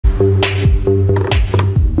Hey.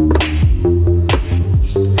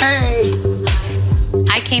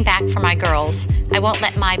 I came back for my girls. I won't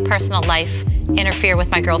let my personal life interfere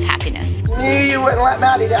with my girls' happiness. You wouldn't let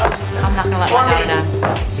Maddie down. I'm not gonna let my daughter down.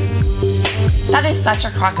 That is such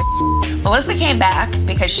a crock of Melissa came back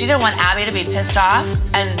because she didn't want Abby to be pissed off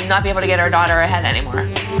and not be able to get her daughter ahead anymore.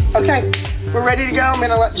 Okay, we're ready to go. I'm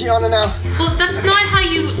gonna let Gianna know. Well, that's not how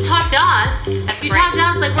you talk to us. That's you great. talk to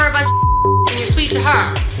us like we're a bunch of and you're sweet to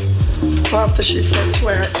her. Well, if the shoe fits,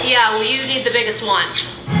 wear it. Yeah, well, you need the biggest one.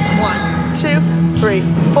 1, 2, 3,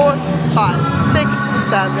 4, 5, 6,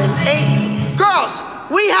 7, 8. Girls,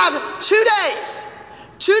 we have 2 days.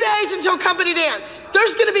 2 days until company dance.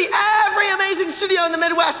 There's gonna be every amazing studio in the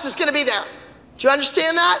Midwest is gonna be there. Do you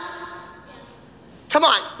understand that? Come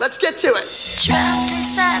on, let's get to it. Trapped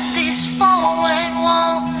inside these 4 white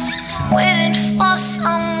walls, waiting for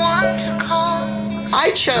someone to call.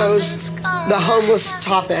 I chose the homeless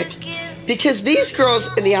topic because these girls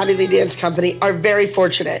in the Abby Lee Dance Company are very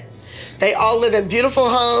fortunate. They all live in beautiful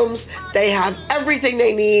homes, they have everything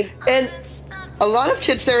they need, and a lot of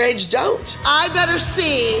kids their age don't. I better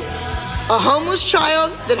see a homeless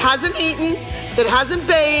child that hasn't eaten, that hasn't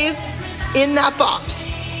bathed in that box.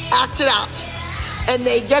 Act it out. And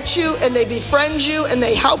they get you and they befriend you and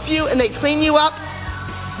they help you and they clean you up.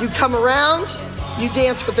 You come around, you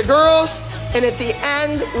dance with the girls, and at the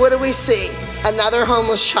end, what do we see? Another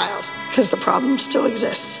homeless child, because the problem still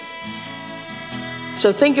exists.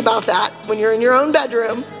 So think about that when you're in your own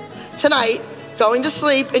bedroom tonight, going to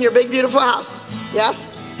sleep in your big, beautiful house.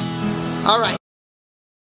 Yes? All right.